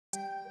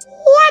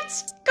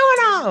What's going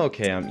on?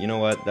 Okay, you know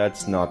what?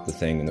 That's not the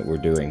thing that we're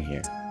doing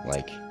here.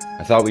 Like,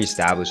 I thought we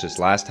established this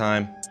last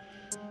time.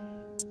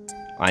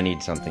 I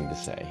need something to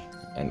say,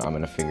 and I'm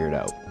gonna figure it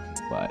out.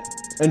 But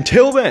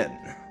until then,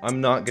 I'm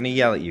not gonna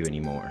yell at you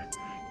anymore.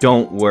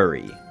 Don't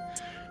worry.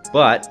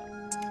 But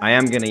I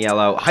am gonna yell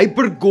out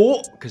hyper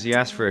goal because he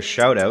asked for a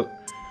shout out,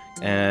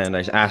 and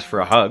I asked for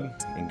a hug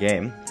in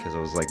game because I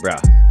was like,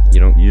 bruh,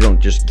 you don't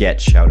just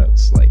get shout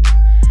outs. Like,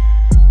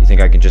 you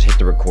think I can just hit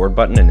the record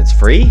button and it's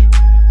free?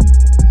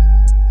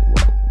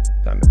 Well,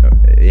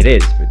 it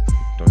is, but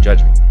don't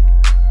judge me.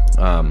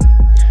 And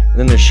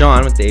then there's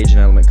Sean with the Agent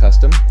Element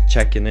Custom,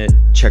 checking it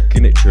out.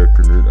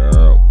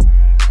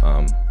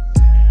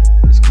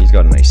 He's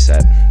got a nice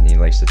set, and he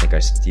likes to think I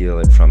steal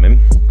it from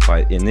him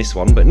in this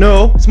one, but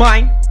no, it's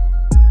mine.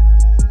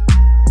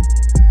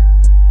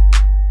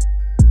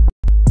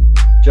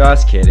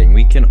 Just kidding,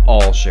 we can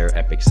all share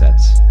epic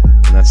sets,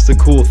 and that's the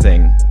cool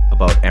thing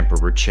about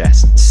Emperor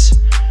chests,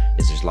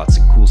 is there's lots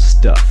of cool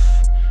stuff.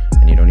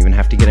 And you don't even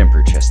have to get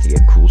Emperor chests to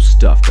get cool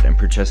stuff, but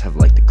Emperor chests have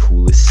like the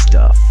coolest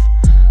stuff.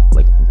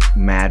 Like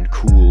mad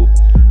cool,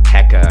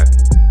 hecka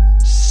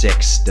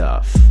sick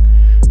stuff.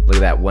 Look at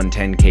that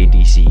 110k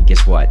DC,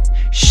 guess what?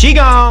 She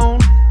gone!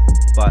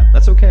 But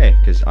that's okay,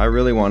 because I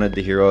really wanted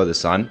the Hero of the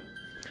Sun.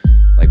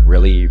 Like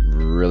really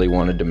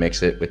wanted to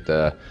mix it with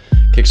the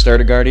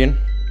Kickstarter Guardian.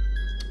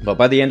 But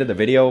by the end of the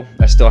video,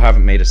 I still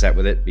haven't made a set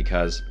with it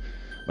because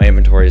my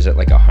inventory is at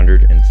like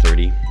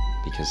 130,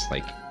 because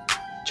like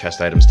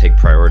chest items take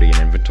priority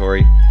in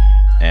inventory,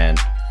 and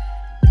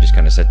I just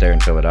kind of sit there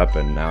and fill it up,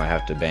 and now I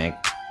have to bank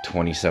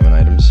 27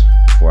 items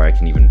before I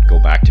can even go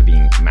back to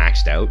being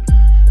maxed out.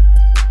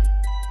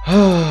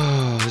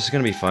 Oh, this is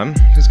gonna be fun.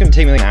 It's gonna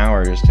take me like an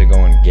hour just to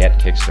go and get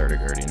Kickstarter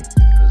Guardian,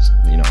 because,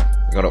 you know,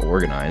 I gotta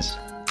organize,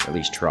 or at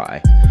least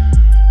try.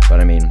 But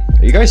I mean,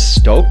 are you guys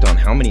stoked on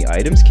how many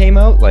items came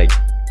out? Like,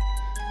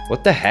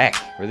 what the heck?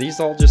 Were these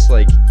all just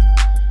like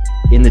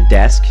in the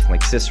desk,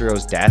 like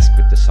Cicero's desk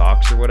with the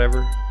socks or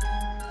whatever?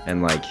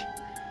 And like,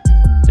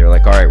 they're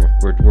like, all right,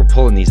 we're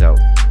pulling these out.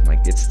 Like,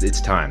 it's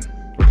time.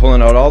 We're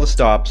pulling out all the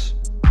stops.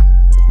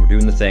 We're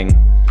doing the thing.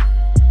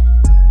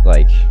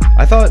 Like,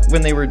 I thought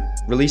when they were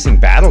releasing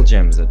battle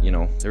gems that, you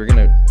know, they were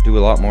gonna do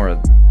a lot more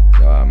of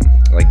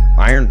like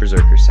Iron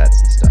Berserker sets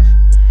and stuff,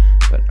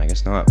 but I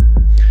guess not.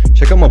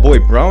 Check out my boy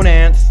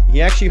Bronanth. He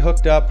actually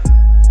hooked up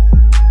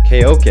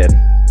Acaulescent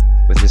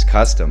with his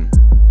custom,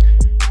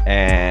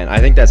 and I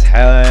think that's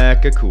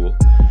hecka cool,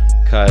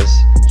 because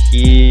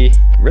he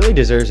really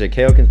deserves it.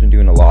 Acaulescent's been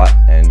doing a lot,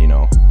 and you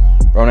know,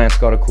 Bronanth's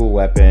got a cool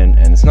weapon,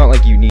 and it's not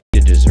like you need to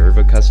deserve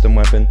a custom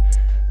weapon,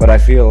 but I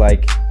feel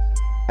like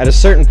at a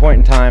certain point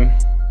in time,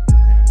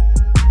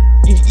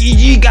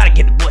 you gotta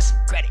give the boy some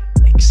credit.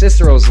 Like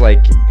Cicero's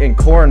like, and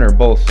Corin are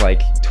both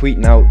like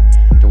tweeting out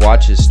to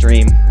watch his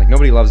stream. Like,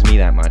 nobody loves me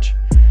that much.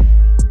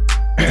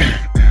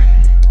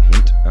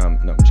 Hint.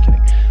 No, I'm just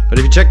kidding. But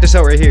if you check this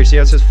out right here, see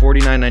how it says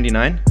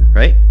 $49.99,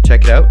 right?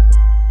 Check it out.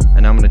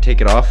 And now I'm gonna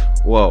take it off.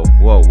 Whoa,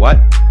 what?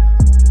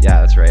 Yeah,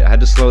 that's right. I had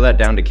to slow that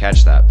down to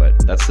catch that,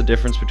 but that's the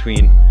difference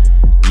between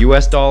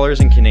US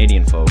dollars and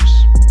Canadian folks.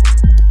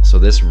 So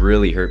this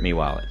really hurt me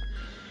wallet.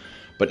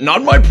 But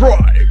not my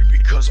pride,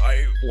 because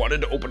I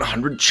wanted to open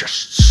 100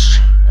 chests,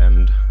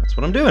 and that's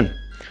what I'm doing.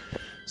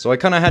 So I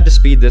kind of had to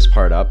speed this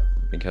part up,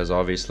 because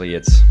obviously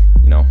it's,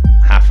 you know,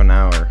 half an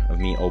hour of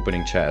me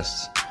opening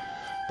chests.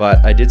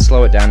 But I did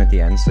slow it down at the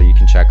end, so you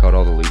can check out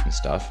all the loot and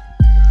stuff.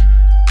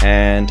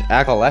 And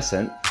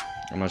Acaulescent,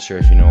 I'm not sure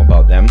if you know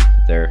about them,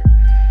 but they're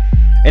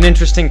an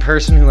interesting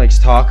person who likes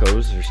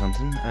tacos or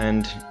something,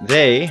 and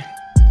they,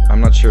 I'm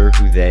not sure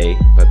who they,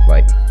 but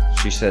like,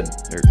 she said,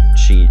 or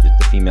she,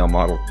 the female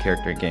model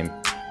character game,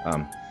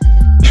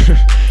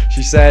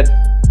 she said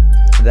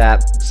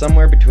that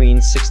somewhere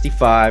between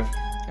 65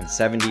 and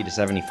 70 to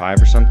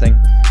 75 or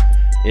something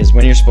is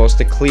when you're supposed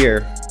to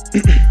clear,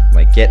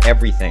 like, get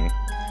everything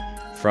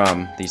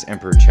from these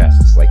Emperor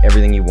chests, like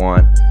everything you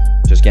want,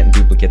 just getting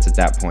duplicates at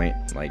that point,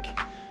 like,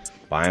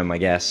 buy them, I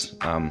guess,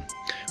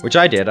 which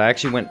I did. I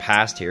actually went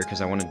past here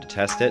because I wanted to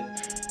test it,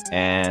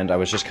 and I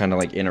was just kind of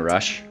like in a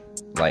rush.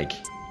 Like,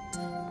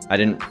 I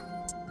didn't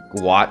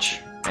watch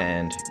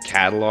and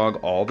catalog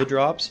all the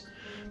drops,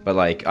 but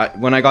like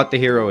when I got the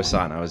Hero of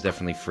Sun, I was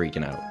definitely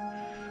freaking out,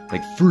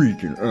 like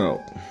freaking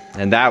out,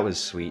 and that was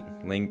sweet.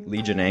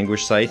 Legion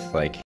Anguish Scythe,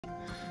 like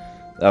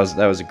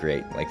that was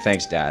great. Like,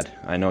 thanks Dad,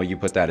 I know you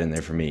put that in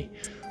there for me.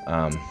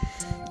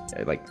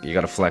 Like, you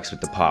gotta flex with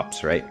the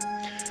pops, right?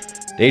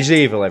 Dage the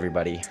Evil,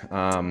 everybody.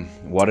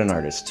 What an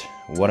artist,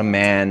 what a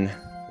man,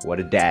 what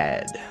a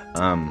dad.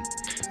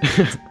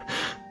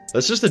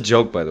 That's just a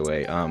joke, by the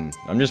way. I'm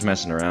just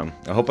messing around.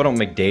 I hope I don't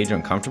make Dage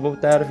uncomfortable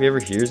with that if he ever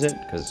hears it,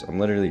 because I'm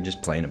literally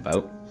just playing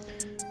about.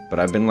 But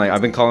I've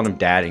been calling him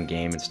Dad in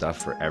game and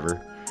stuff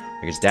forever.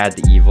 Like, it's Dad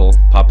the Evil,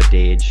 Papa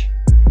Dage.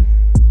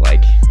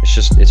 Like, it's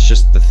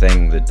just the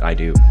thing that I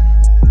do.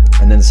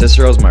 And then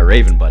Cicero's my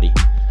Raven buddy.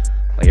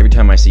 Like, every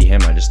time I see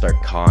him, I just start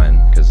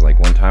cawing, because like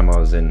one time I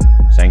was in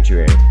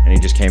Sanctuary, and he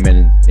just came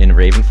in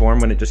Raven form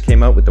when it just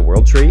came out with the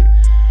World Tree,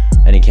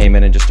 and he came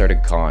in and just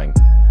started cawing.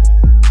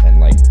 and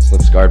like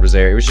Slip's guard was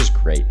there. It was just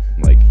great.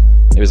 Like,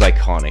 it was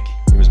iconic.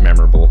 It was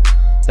memorable.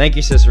 Thank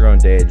you, Cicero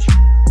and Dage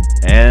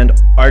and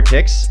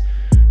Artix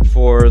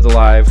for the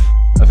live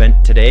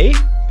event today,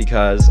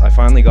 because I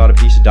finally got a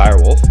piece of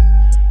Direwolf.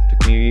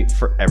 Took me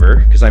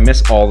forever because I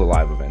miss all the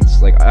live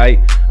events. Like,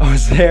 I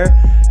was there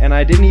and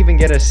I didn't even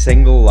get a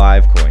single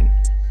live coin.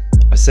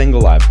 A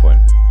single live coin.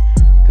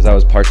 Because I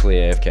was partially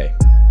AFK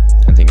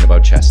and thinking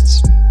about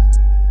chests.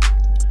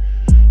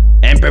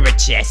 Emperor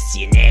chests,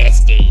 you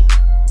nasty.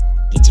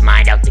 Get your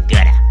mind out the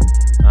gutter.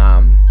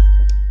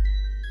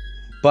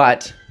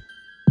 But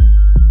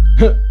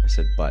I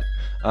said but.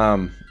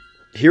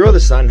 Hero of the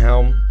Sun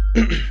Helm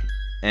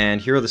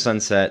and Hero of the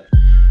Sunset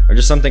are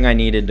just something I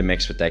needed to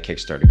mix with that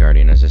Kickstarter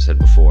Guardian, as I said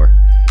before.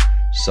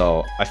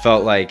 So I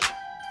felt like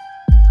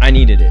I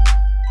needed it.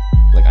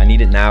 Like, I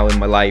need it now in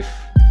my life.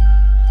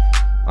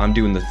 I'm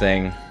doing the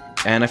thing.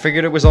 And I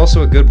figured it was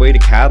also a good way to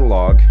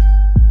catalog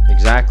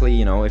exactly,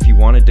 you know, if you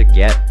wanted to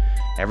get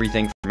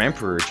everything from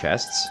Emperor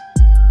chests,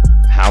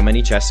 how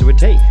many chests it would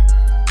take.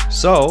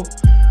 So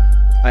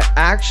I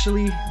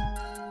actually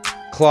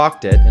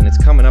clocked it, and it's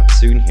coming up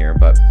soon here,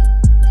 but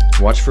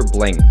watch for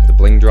Bling. The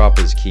Bling drop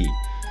is key.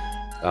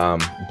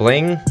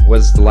 Bling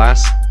was the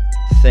last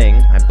thing,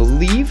 I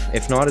believe.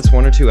 If not, it's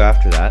one or two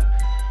after that.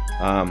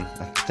 I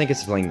think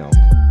it's Bling, though.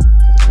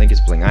 I think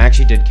it's Bling. I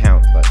actually did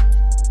count, but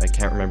I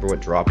can't remember what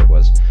drop it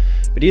was.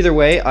 But either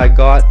way, I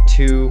got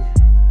to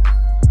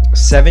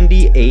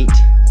 78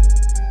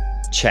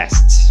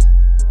 chests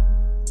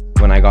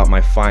when I got my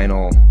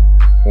final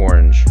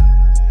orange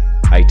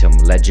item,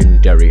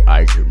 legendary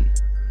item,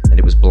 and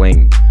it was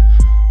Bling,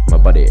 my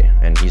buddy,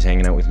 and he's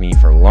hanging out with me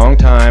for a long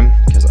time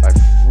because I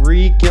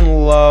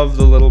freaking love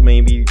the little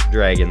baby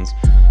dragons.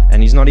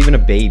 And he's not even a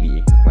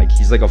baby, like,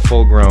 he's like a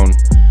full-grown,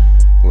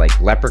 like,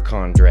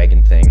 leprechaun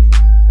dragon thing.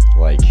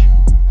 Like,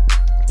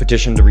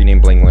 petition to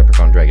rename Bling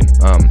Leprechaun Dragon.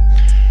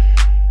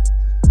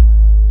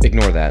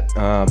 Ignore that.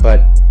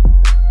 But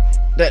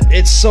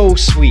it's so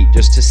sweet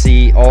just to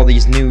see all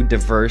these new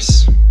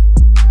diverse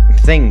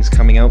things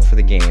coming out for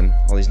the game,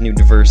 all these new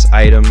diverse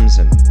items,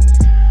 and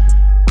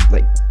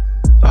like,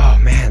 oh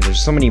man,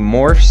 there's so many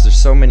morphs,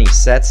 there's so many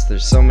sets,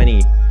 there's so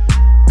many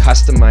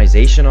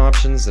customization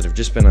options that have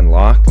just been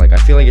unlocked. Like, I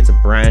feel like it's a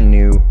brand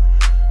new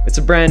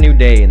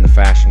day in the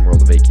fashion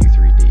world of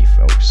AQ3D,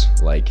 folks.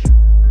 Like,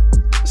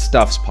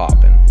 stuff's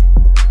popping.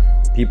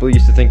 People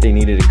used to think they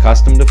needed a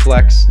custom to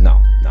flex.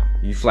 No,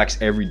 you flex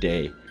every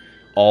day,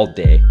 all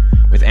day,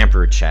 with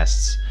Emperor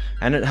chests,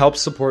 and it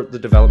helps support the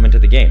development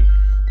of the game.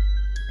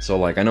 So,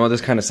 like, I know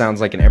this kind of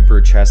sounds like an Emperor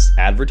chest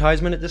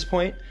advertisement at this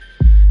point,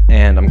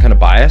 and I'm kind of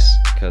biased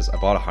because I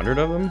bought 100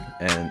 of them,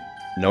 and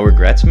no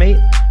regrets, mate.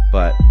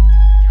 But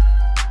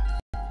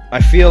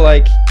I feel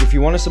like if you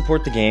want to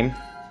support the game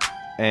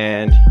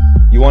and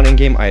you want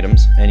in-game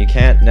items, and you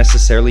can't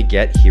necessarily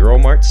get Hero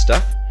Mart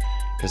stuff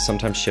because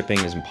sometimes shipping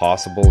is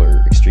impossible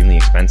or extremely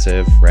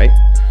expensive, right?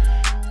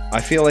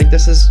 I feel like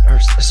this is a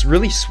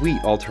really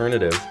sweet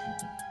alternative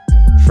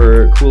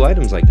for cool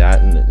items like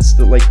that, and it's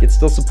still, like, it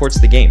still supports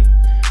the game.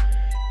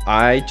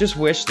 I just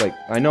wish, like,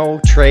 I know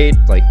trade,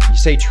 like, you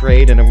say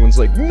trade and everyone's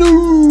like,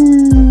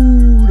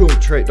 no,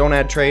 don't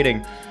add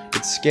trading,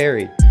 it's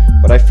scary.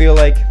 But I feel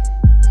like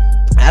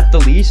at the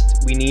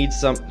least we need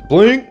some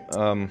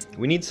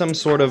we need some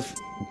sort of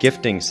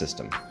gifting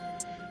system.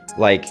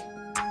 Like,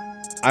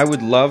 I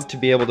would love to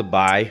be able to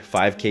buy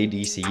 5k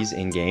DCs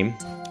in game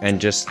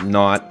and just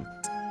not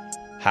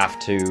have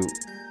to,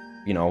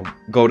 you know,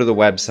 go to the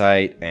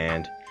website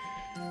and...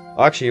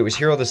 Actually, it was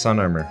Hero of the Sun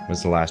Armor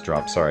was the last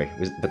drop, sorry.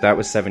 But that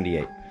was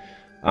 78.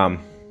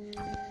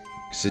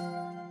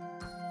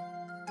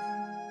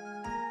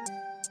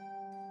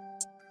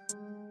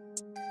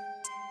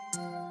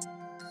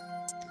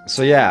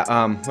 So yeah,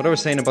 what I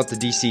was saying about the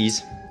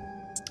DCs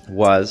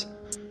was,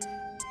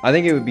 I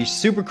think it would be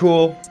super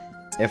cool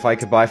if I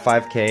could buy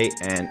 5k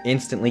and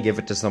instantly give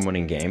it to someone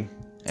in game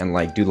and,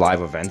 like, do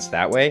live events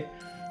that way.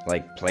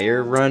 Like,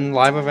 player run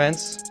live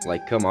events.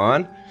 Like, come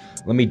on,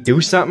 let me do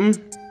something.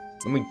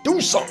 Let me do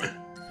something.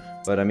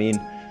 But I mean,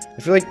 I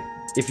feel like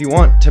if you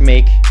want to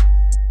make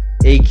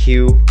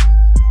AQ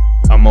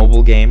a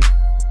mobile game,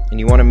 and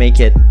you want to make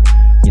it,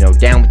 you know,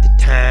 down with the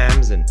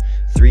times and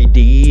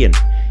 3D, and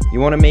you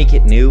want to make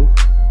it new,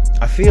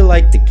 I feel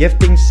like the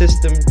gifting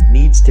system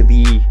needs to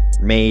be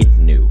made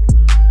new.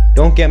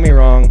 Don't get me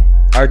wrong,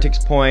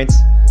 Arctic's points,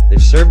 they've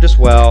served us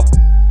well.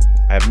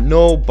 I have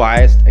no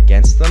bias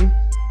against them.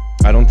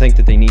 I don't think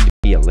that they need to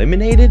be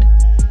eliminated,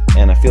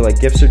 and I feel like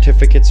gift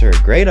certificates are a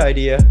great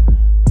idea,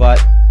 but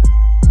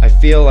I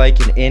feel like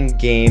an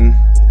in-game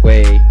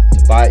way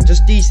to buy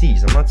just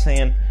DCs. I'm not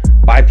saying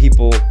buy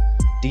people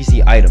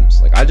DC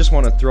items. Like, I just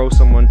want to throw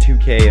someone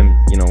 2k and,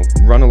 you know,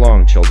 run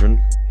along,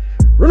 children.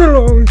 Run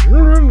along,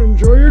 children,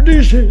 enjoy your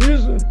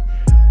DCs.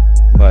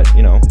 But,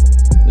 you know,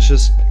 it's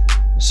just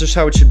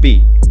how it should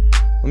be.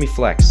 Let me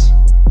flex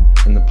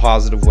in the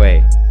positive way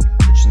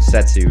that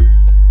Shinsetsu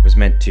was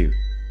meant to.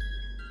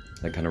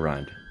 That kind of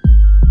rhymed.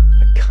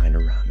 That kind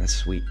of rhymed. That's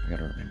sweet. I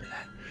gotta remember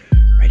that.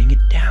 Writing it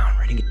down.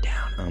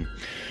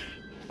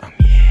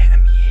 Yeah.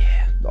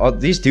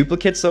 these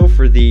duplicates though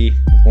for the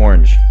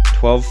orange,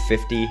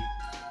 1250.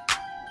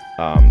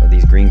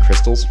 These green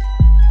crystals.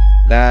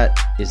 That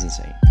is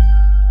insane.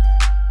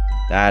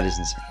 That is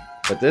insane.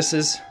 But this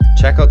is,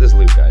 check out this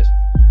loot, guys.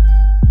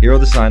 Hero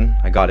of the Sun,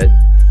 I got it.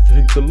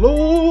 Thank the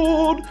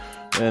Lord.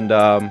 And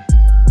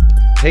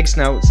pig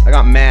snouts. I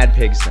got mad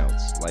pig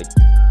snouts. Like,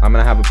 I'm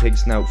gonna have a pig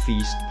snout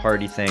feast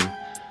party thing,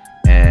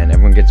 and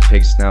everyone gets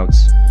pig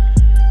snouts.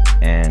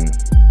 And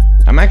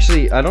I'm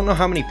actually, I don't know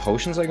how many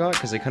potions I got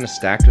because they kind of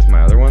stacked with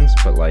my other ones,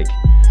 but like,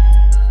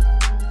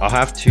 I'll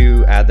have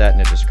to add that in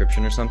a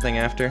description or something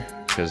after,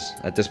 because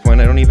at this point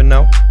I don't even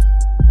know.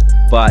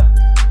 But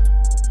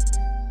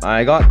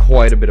I got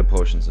quite a bit of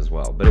potions as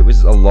well, but it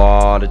was a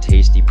lot of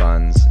tasty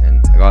buns,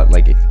 and I got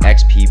like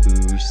XP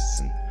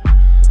boosts, and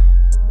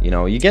you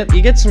know, you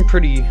get some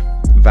pretty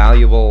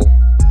valuable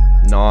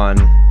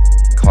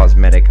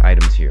non-cosmetic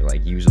items here,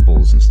 like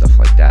usables and stuff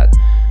like that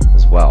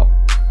as well.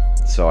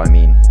 So I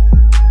mean,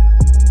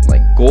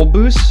 like gold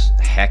boosts,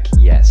 heck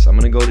yes. I'm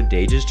gonna go to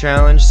Dage's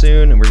challenge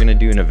soon, and we're gonna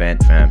do an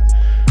event, fam.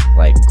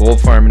 Like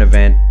gold farming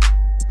event.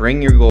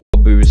 Bring your gold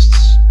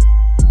boosts.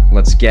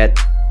 Let's get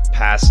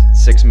past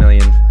 6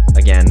 million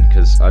again,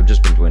 because I've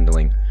just been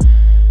dwindling.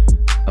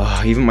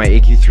 Oh, even my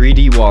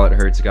AQ3D wallet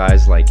hurts,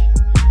 guys. Like,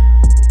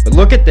 but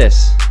look at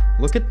this.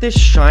 Look at this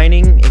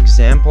shining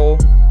example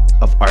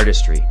of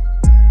artistry.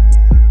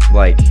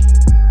 Like,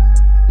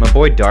 my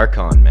boy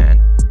Darkon, man.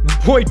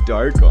 My boy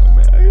Darkon,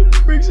 man.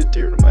 It brings a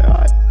tear to my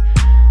eye.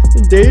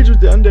 And Dage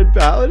with the Undead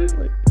Paladin,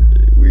 like,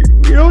 we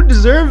don't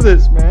deserve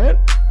this, man.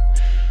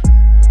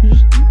 We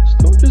just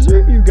don't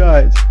deserve you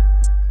guys.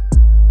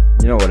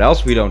 You know what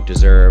else we don't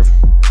deserve?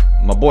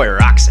 My boy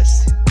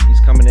Roxas.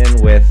 He's coming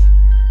in with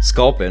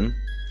Sculpin,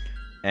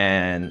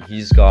 and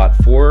he's got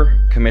 4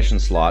 commission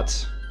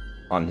slots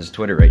on his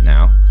Twitter right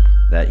now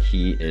that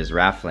he is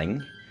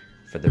raffling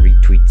for the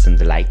retweets and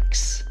the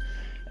likes.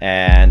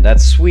 And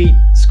that's sweet.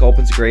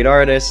 Sculpin's a great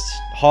artist.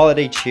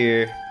 Holiday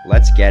cheer.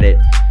 Let's get it.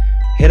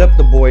 Hit up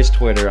the boy's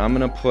Twitter. I'm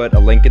gonna put a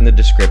link in the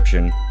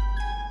description.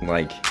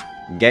 Like,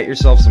 get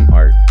yourself some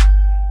art.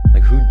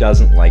 Like, who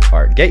doesn't like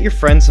art? Get your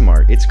friends some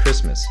art. It's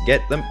Christmas.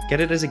 Get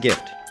it as a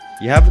gift.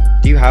 Do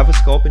you have a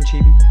Sculpin,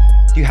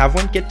 Chibi? Do you have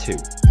one? Get 2.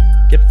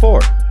 Get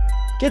 4.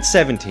 Get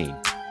 17.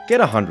 Get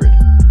 100.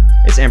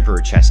 It's Emperor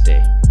Chess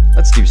Day.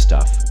 Let's do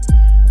stuff.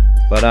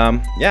 But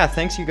yeah,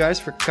 thanks you guys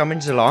for coming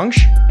along,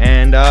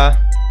 and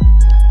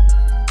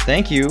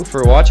thank you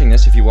for watching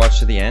this if you watched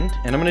to the end.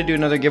 And I'm gonna do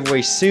another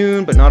giveaway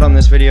soon, but not on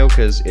this video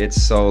because it's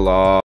so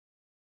long.